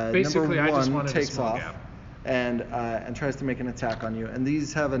 Basically, number I just 1 wanted a takes small off gap. and tries to make an attack on you. And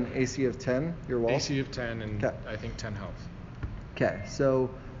these have an AC of 10. Your walls. AC of 10 and 'Kay. I think 10 health. Okay, so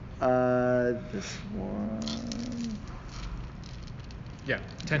this one. Yeah,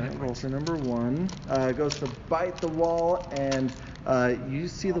 10 hit Roll points. for number 1. Goes to bite the wall, and you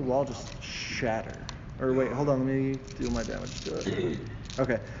see the wall just shatter. Or wait, hold on, let me do my damage to it.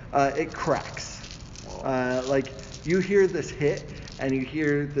 Okay, it cracks. Like you hear this hit, and you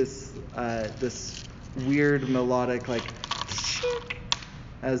hear this weird melodic like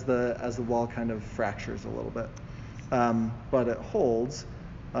as the wall kind of fractures a little bit. But it holds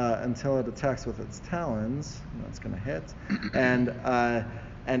until it attacks with its talons. That's going to hit,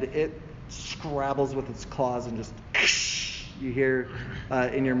 and it scrabbles with its claws and just. You hear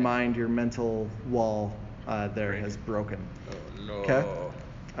in your mind your mental wall there has broken. Oh no. Okay.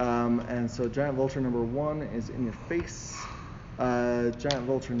 And so giant vulture number 1 is in your face. Giant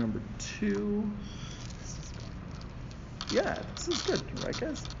vulture number 2. Yeah, this is good, right,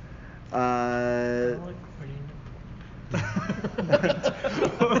 guys?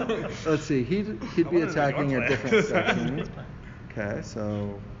 Let's see. He'd be attacking a different section. Okay,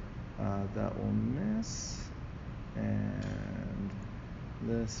 so that will miss, and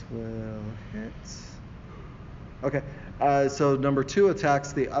this will hit. Okay, so number 2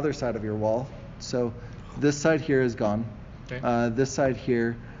 attacks the other side of your wall. So this side here is gone. Okay. This side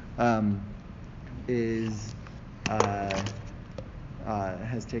here is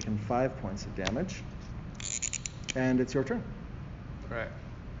has taken 5 points of damage, and it's your turn. Right.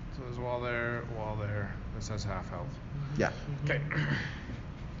 So there's a wall there, This has half health. Yeah. Okay.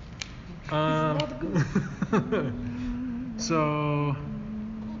 So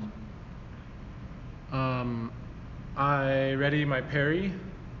I ready my parry,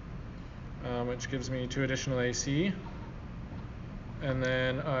 which gives me 2 additional AC, and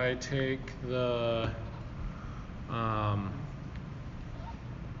then I take the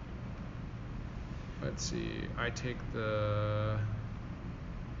let's see, I take the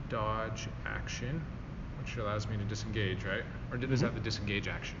dodge action, which allows me to disengage, right? Or is that the disengage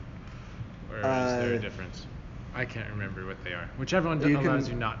action? Or is there a difference? I can't remember what they are. Whichever one You allows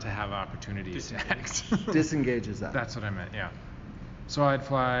can- you not to have opportunities to act. Disengages that. That's what I meant, yeah. So I'd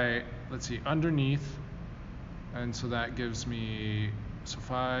fly, let's see, underneath, and so that gives me, so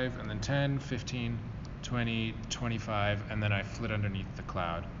 5, and then 10, 15, 20, 25, and then I flit underneath the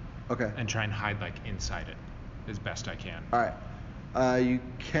cloud Okay. and try and hide like inside it as best I can. All right. You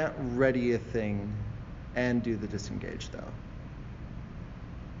can't ready a thing and do the disengage though.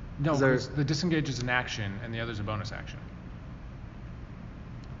 No, Is there- because the disengage is an action and the other's a bonus action.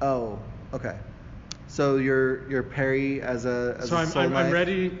 Oh, okay. So your parry as a So I'm soul knife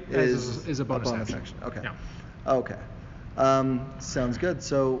ready is is a bonus action. Okay. Yeah. Okay. Sounds good.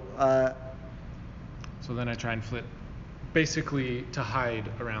 So So then I try and flit, basically to hide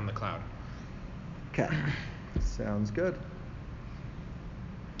around the cloud. Okay. Sounds good.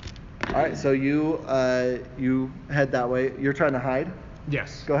 All right, so you head that way. You're trying to hide?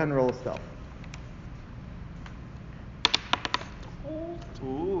 Yes. Go ahead and roll a stealth.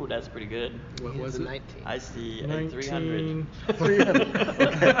 Ooh, that's pretty good. What He has was a it? 19. I see a 19.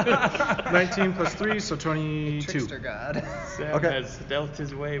 300. 19 plus 3, so A 22. trickster god. Sam Okay. has stealthed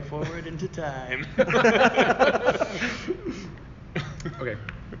his way forward into time. Okay.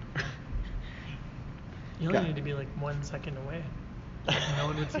 You only Okay. need to be like 1 second away. No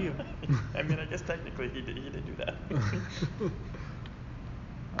one would see you. I mean, I guess technically he did do that.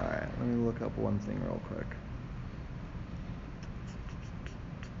 All right, let me look up one thing real quick.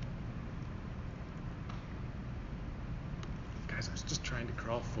 Guys, I was just trying to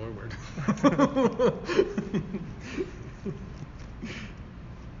crawl forward.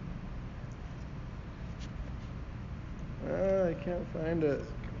 I can't find it.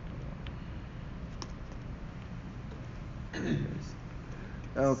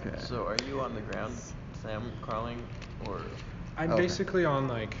 Okay. So are you on the ground, Sam, crawling, or? I'm Okay. basically on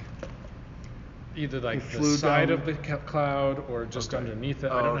either You the flew side down- of the cloud or just Okay. underneath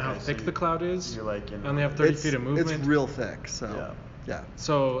it. Oh, I don't know how okay, so thick the cloud is. you're like in I only have the- 30 It's, feet of movement. it's real thick, so Yeah.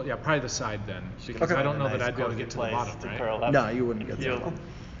 So yeah, probably the side then, because Okay. I don't know Nice that I'd be able to cozy get to the place bottom, to right? curl up. No, you wouldn't get to the Yo. bottom.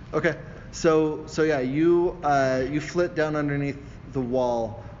 Okay, so yeah, you flit down underneath the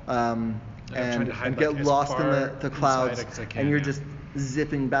wall I'm trying and to hide, get like, as lost in far the inside clouds, as I can, and you're yeah. just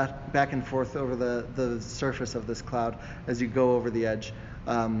zipping back and forth over the surface of this cloud as you go over the edge,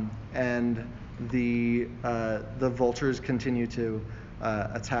 and the vultures continue to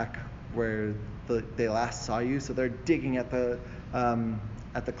attack where they last saw you, so they're digging at the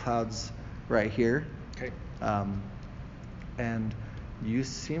clouds right here. Okay. And you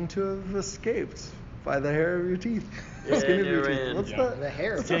seem to have escaped by the hair of your teeth. Yeah, Skin of your you're teeth. in. What's Yeah. that? The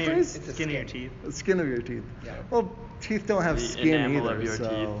hair. What's Skin that of your- phrase? it's a Skin of your skin. teeth. The skin of your teeth. Yeah. Well, teeth don't have The skin enamel either, of your so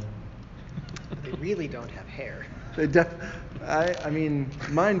teeth. They really don't have hair. they I mean,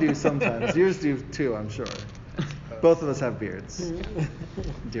 mine do sometimes. Yours do too, I'm sure. Both of us have beards,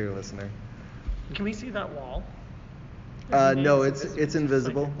 dear listener. Can we see that wall? No, It's it's just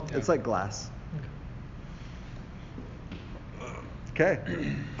invisible. like- It's like glass. Okay.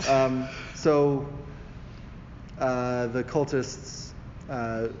 Okay. So the cultists,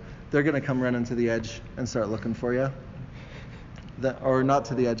 they're going to come running to the edge and start looking for you. Or not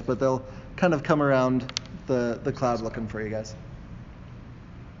to the edge, but they'll kind of come around the cloud looking for you guys.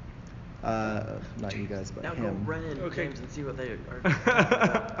 Not you guys, but Now go him. run in, Okay. James, and see what they are.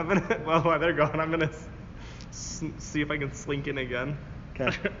 I'm gonna. Well, while they're gone, I'm gonna see if I can slink in again.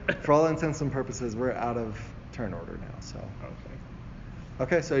 Okay. For all intents and purposes, we're out of turn order now. So.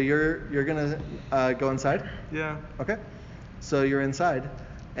 Okay. Okay, so you're gonna go inside. Yeah. Okay. So you're inside,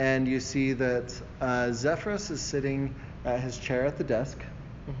 and you see that Zephyrus is sitting at his chair at the desk.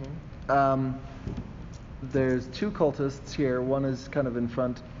 Mm-hmm. There's two cultists here. One is kind of in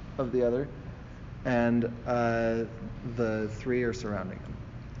front of the other, and the three are surrounding him.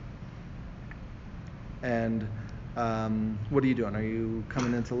 And what are you doing? Are you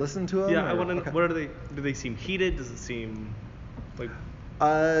coming in to listen to him? Yeah, I or- want to. okay. What are they? Do they seem heated? Does it seem like?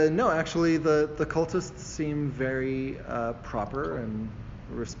 No, actually, the cultists seem very proper and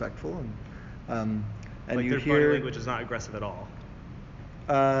respectful, and Like you their hear body language is not aggressive at all.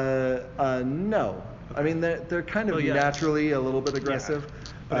 no. I mean, they're kind of Oh, yeah. naturally a little bit aggressive.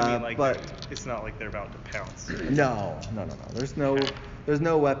 Yeah. But I mean, like, but it's not like they're about to pounce. no. There's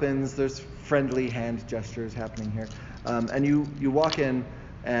no weapons. There's friendly hand gestures happening here, and you walk in,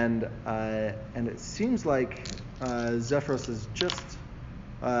 and it seems like Zephyrus is just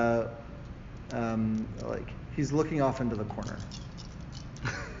like he's looking off into the corner,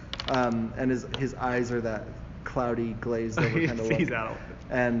 and his eyes are that cloudy, glazed over kind of look. He's out.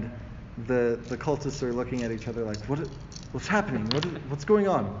 And the cultists are looking at each other like, what's happening? What's going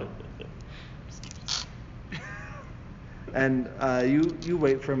on? And you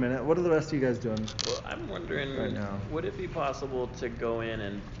wait for a minute. What are the rest of you guys doing? Well, I'm wondering, Right now. would it be possible to go in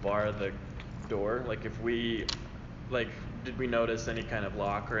and bar the door? Like if we, did we notice any kind of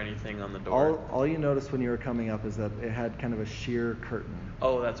lock or anything on the door? All you noticed when you were coming up is that it had kind of a sheer curtain.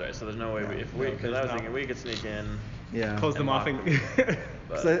 Oh, that's right. So there's no way because I was not. thinking we could sneak in. Yeah. Close them off and.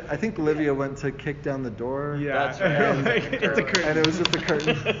 So I think Olivia went to kick down the door. Yeah. That's right. Like, it's a curtain. And it was just a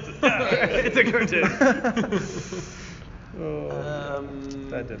curtain. It's a curtain.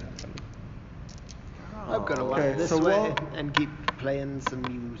 That did happen. I'm gonna walk Okay, this so way while- and keep playing some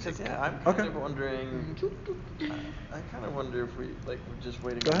music. Because I'm kind Okay. of wondering. I kind of wonder if we're just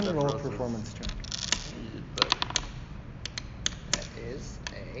waiting. Go on ahead and roll a Zephyros' performance check. But That is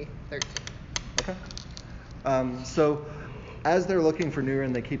a 13. Okay. So as they're looking for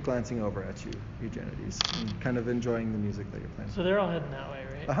Nurin, they keep glancing over at you, Eugenides, and kind of enjoying the music that you're playing. So they're all heading that way,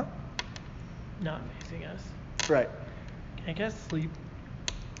 right? Uh-huh. Not facing us. Right. Can I guess sleep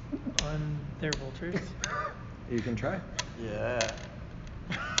on their vultures? You can try. Yeah.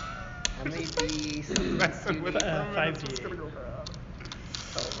 How many D6 do you need? 5d8.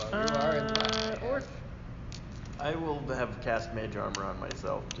 Oh, well, you are in luck. Or I will have cast mage armor on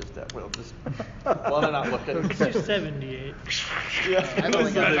myself just at will. Just while they're not looking. let's do 78. I've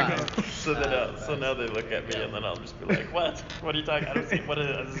only got 5. So now they look at me and then I'll just be like, what? What are you talking? I don't see. What is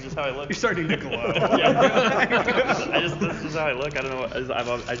it? This is just how I look. You're starting to glow. Yeah. This is how I look. I don't know.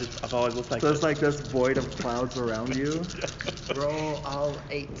 I've always looked like So this. it's like this void of clouds around you. Roll all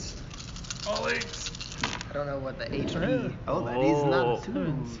 8s. All 8s. I don't know what the HP. Oh, that is not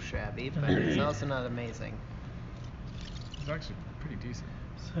too Oh. shabby, but it's also not amazing. It's actually pretty decent.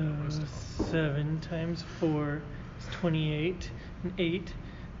 So 7 times 4 is 28, and 8 is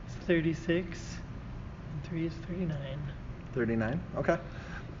 36, and 3 is 39. 39. Okay.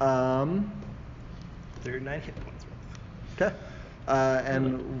 39 hit points. Okay.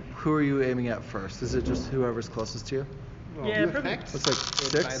 And who are you aiming at first? Is it just whoever's closest to you? Yeah, You probably. affect Looks like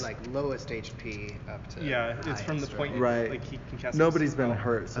it by 6? like lowest HP up to Yeah, it's from the highest, point right? you Right. like he can cast. Nobody's a been spell.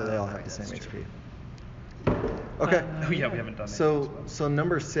 hurt, so they all have right, the same that's HP. true. Okay. Oh yeah, we haven't done that. So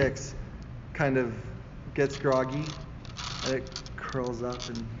number 6 kind of gets groggy, and it curls up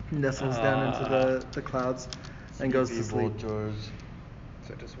and nestles down into the clouds and goes to sleep. So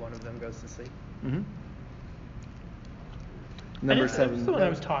just one of them goes to sleep. Mm-hmm. I Number didn't- That was the one I 7.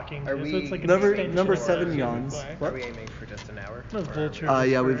 was talking Are to, so we- it's like an Number extension number of 7 what yawns. I was What? Are we aiming for just an hour? No, or- vulture.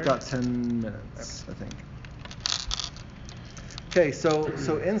 Yeah, we've whisperer. got 10 minutes, I think. Okay, so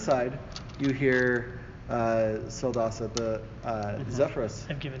inside you hear Sildasa, the Zephyrus.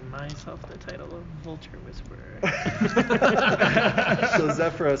 I've given myself the title of Vulture Whisperer. So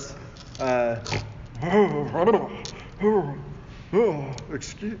Zephyrus,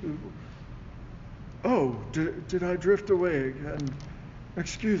 excuse. Oh, did I drift away again?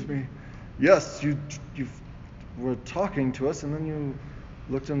 Excuse me. Yes, you were talking to us, and then you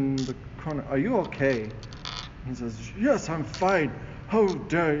looked in the corner. Are you okay? He says, yes, I'm fine. How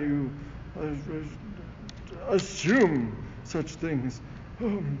dare you assume such things?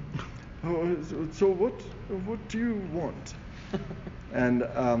 So what do you want? And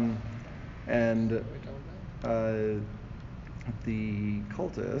the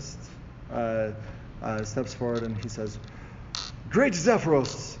cultist steps forward and he says, Great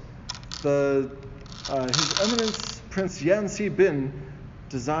Zephyros, His Eminence Prince Yansi Bin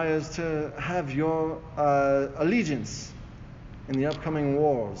desires to have your allegiance in the upcoming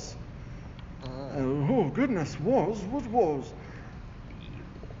wars. Oh goodness, wars? What wars?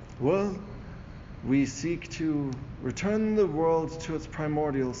 Well, we seek to return the world to its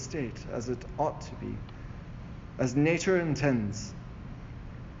primordial state, as it ought to be, as nature intends.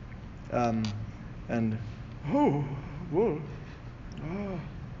 And oh well,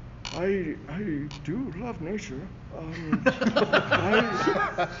 I do love nature.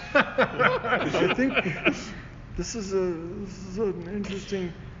 I think this is an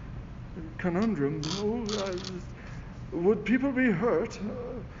interesting conundrum. Would people be hurt?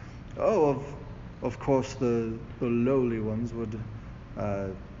 Of course the lowly ones would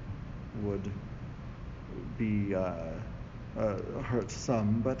be hurt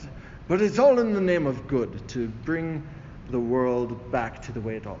some, but it's all in the name of good, to bring the world back to the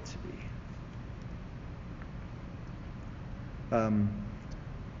way it ought to be.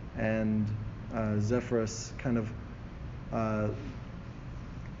 And Zephyrus kind of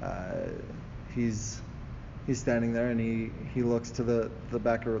he's standing there, and he looks to the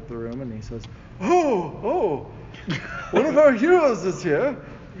back of the room, and he says, "Oh, one of our heroes is here.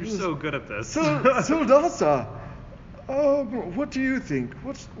 You're so good at this. Sildasa. What do you think?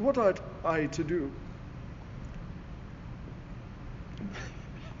 What ought I to do?"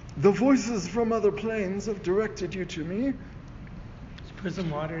 The voices from other planes have directed you to me. Just put some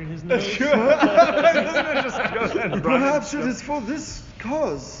water in his nose. Perhaps it is for this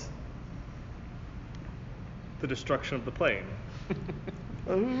cause. The destruction of the plane.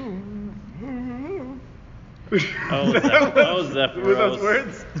 Zephyros. Were those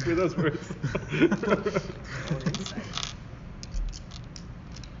words? Were those words?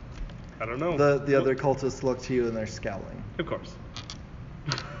 I don't know. The other cultists look to you and they're scowling. Of course.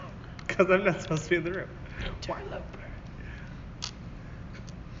 Because I'm not supposed to be in the room. Interloper.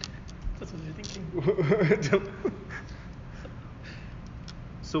 That's what you're thinking.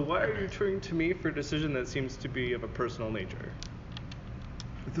 So why are you turning to me for a decision that seems to be of a personal nature?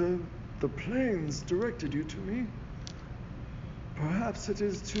 The the plains directed you to me. Perhaps it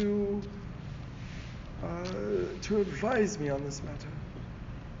is to advise me on this matter.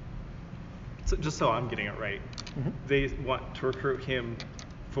 So just so I'm getting it right, they want to recruit him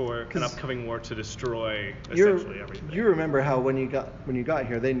for an upcoming war to destroy essentially everything. You remember how when you got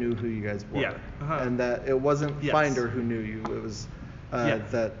here, they knew who you guys were, Yeah, and that it wasn't Yes. Finder who knew you. It was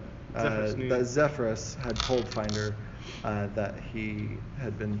that Zephyrus knew that you. Zephyrus had told Finder that he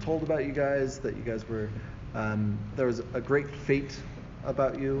had been told about you guys, that you guys were there was a great fate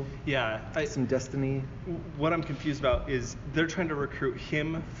about you, Yeah, some destiny. what I'm confused about is they're trying to recruit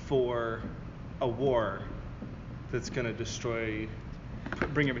him for a war that's going to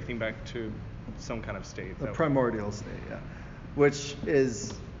bring everything back to some kind of state. The primordial state, yeah. Which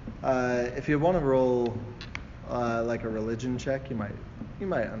is, if you want to roll like a religion check, you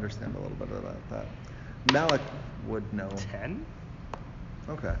might understand a little bit about that. Malik would know. 10?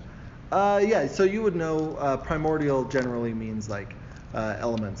 Okay. Yeah, so you would know primordial generally means like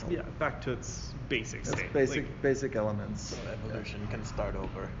elemental. Yeah, back to its basic It's state. basic elements. So evolution can start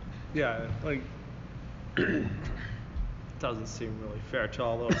over. Yeah, like doesn't seem really fair to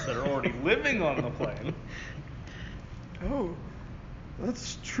all those that are already living on the plane. Oh,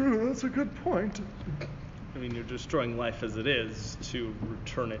 that's true. That's a good point. I mean, you're destroying life as it is to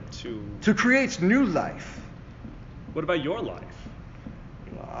return it to. To create new life. What about your life?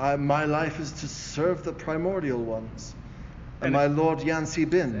 My life is to serve the primordial ones. And And my if- Lord Yancy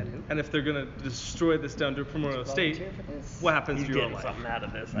Bin. And if they're gonna destroy this down to a primordial state, Volunteer for this? what happens He's to your getting life? something out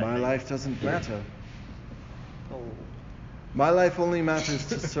of this. I My think. life doesn't matter. Oh. My life only matters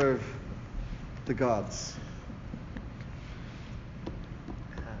to serve the gods.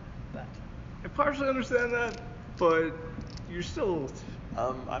 But I partially understand that, but you're still.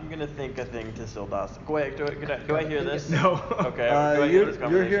 I'm gonna think a thing to Sildasa. Wait, do I hear this? No. Okay. do I hear this You're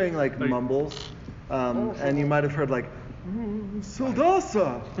conversation? hearing like Are you- mumbles, and you might have heard like,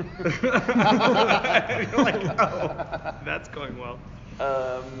 Sildasa! You're like, oh, that's going well.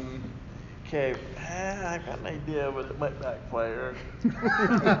 Okay. I've got an idea, but it might backfire.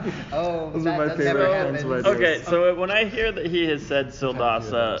 oh, Those are that my does favorite never kinds happen. of ideas. Okay, so when I hear that he has said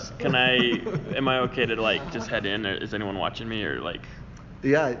Sildasa, am I okay to like just head in, or is anyone watching me, or like?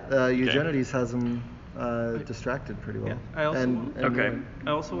 Yeah, Eugenides has him distracted pretty well. Yeah, I also- and Okay. I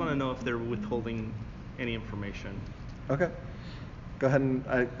also want to know if they're withholding any information, Okay. Go ahead and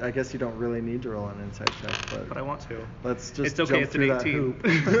I guess you don't really need to roll an insight check, but I want to. let's just It's okay, jump it's through an that 18.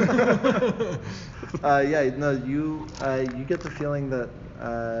 hoop. Yeah, no, you get the feeling that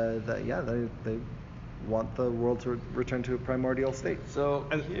they want the world to return to a primordial state. So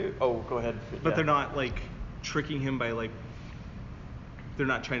And- here. Oh, go ahead. But Yeah. they're not like tricking him by like. They're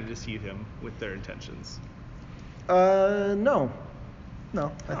not trying to deceive him with their intentions. No, I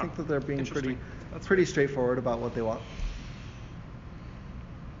Ah, think that they're being interesting. That's pretty straightforward about what they want.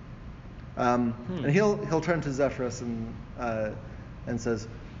 And he'll turn to Zephyrus and says,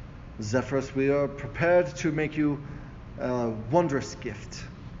 Zephyrus, we are prepared to make you a wondrous gift.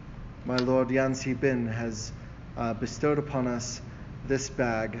 My Lord Yancy Bin has bestowed upon us this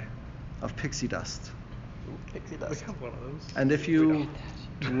bag of pixie dust. Pixie We dust. have one of those. And if you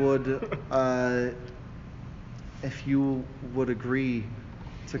would agree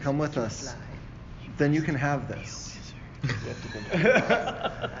to come with us, then you can have this.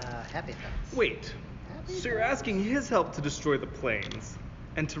 Happy thoughts. Wait. So you're asking his help to destroy the planes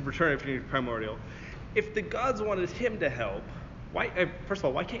and to return everything to primordial. If the gods wanted him to help, first of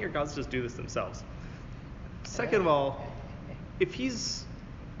all, why can't your gods just do this themselves? Second of all, if he's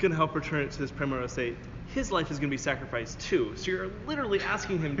gonna help return it to this primordial state, his life is gonna be sacrificed too. So you're literally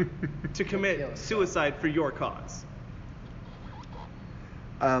asking him to commit suicide for your cause.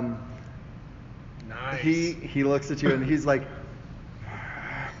 Nice. He looks at you and he's like,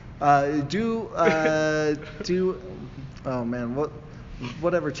 oh man,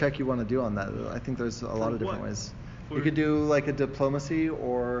 whatever check you want to do on that. I think there's a lot of different what? ways. For- You could do like a diplomacy,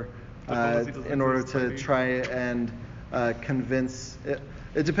 or Diplomacy doesn't in order exist, to buddy. try and convince.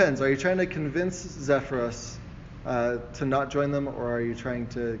 It depends. Are you trying to convince Zephyrus to not join them, or are you trying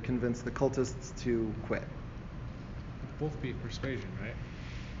to convince the cultists to quit? Both be persuasion, right?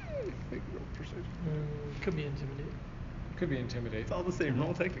 Could be intimidating. Could be intimidate. It's all the same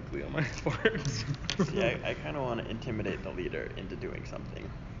roll technically on my part. See, I kind of want to intimidate the leader into doing something,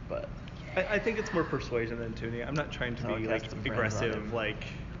 but I think it's more persuasion than tuning. I'm not trying to I'll be cast like some friends on aggressive, him. like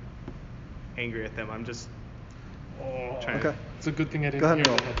angry at them. I'm just trying Okay. to. It's a good thing I Go didn't ahead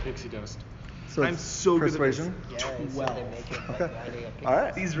hear and that roll. had pixie dust. So I'm it's so good at this. persuasion. Yeah, so they 12. make it like Okay. grinding a All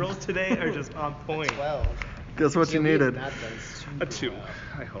right. These rolls today are just on point. 12. Guess what you Yeah, we have needed? not done super A 2, well.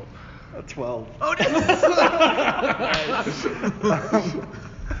 I hope. A 12. Oh,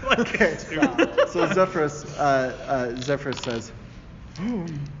 Okay. So Zephyrus says,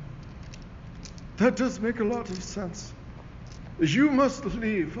 that does make a lot of sense. You must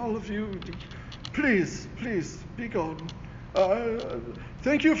leave, all of you. Please, be gone.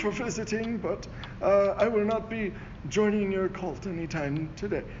 Thank you for visiting, but I will not be joining your cult anytime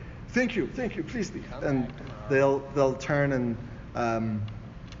today. Thank you, please leave. And they'll turn and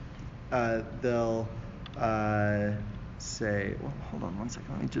they'll say, well, hold on one second,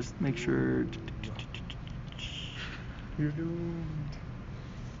 let me just make sure. You're doomed.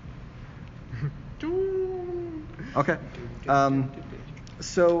 Okay.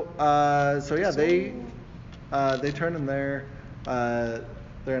 So yeah, they turn and they're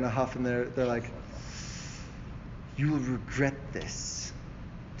in a huff and they're like, you will regret this,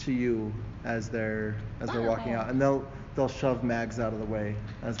 to you as they're walking out, and they'll shove Mags out of the way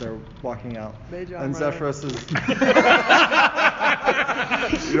as they're walking out. And Zephyrus is you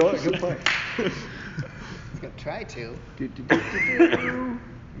know what, good point. He's gonna try to.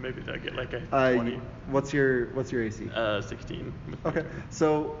 Maybe they'll get like a 20. What's your AC? 16. Okay,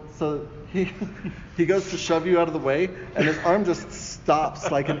 so he goes to shove you out of the way, and his arm just stops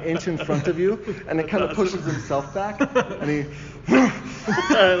like an inch in front of you, and it kind of pushes himself back, and he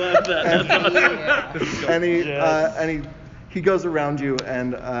I love that. and he goes around you,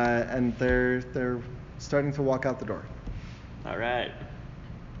 and they're starting to walk out the door. All right.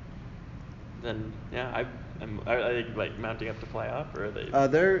 Then yeah, are they like mounting up to fly off, or are they?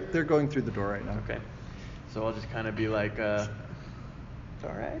 They're going through the door right now. Okay. So I'll just kind of be like, it's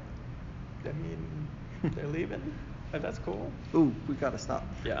all right. I mean, they're leaving. That's cool. Ooh, we gotta stop.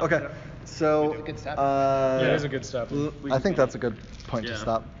 Yeah. Okay. So. Good stop. Yeah, it is a good stop. I think that's a good point to Yeah.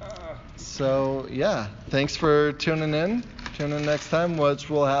 stop. So yeah, thanks for tuning in. Tune in next time, which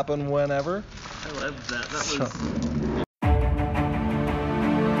will happen whenever. I love that. That So- was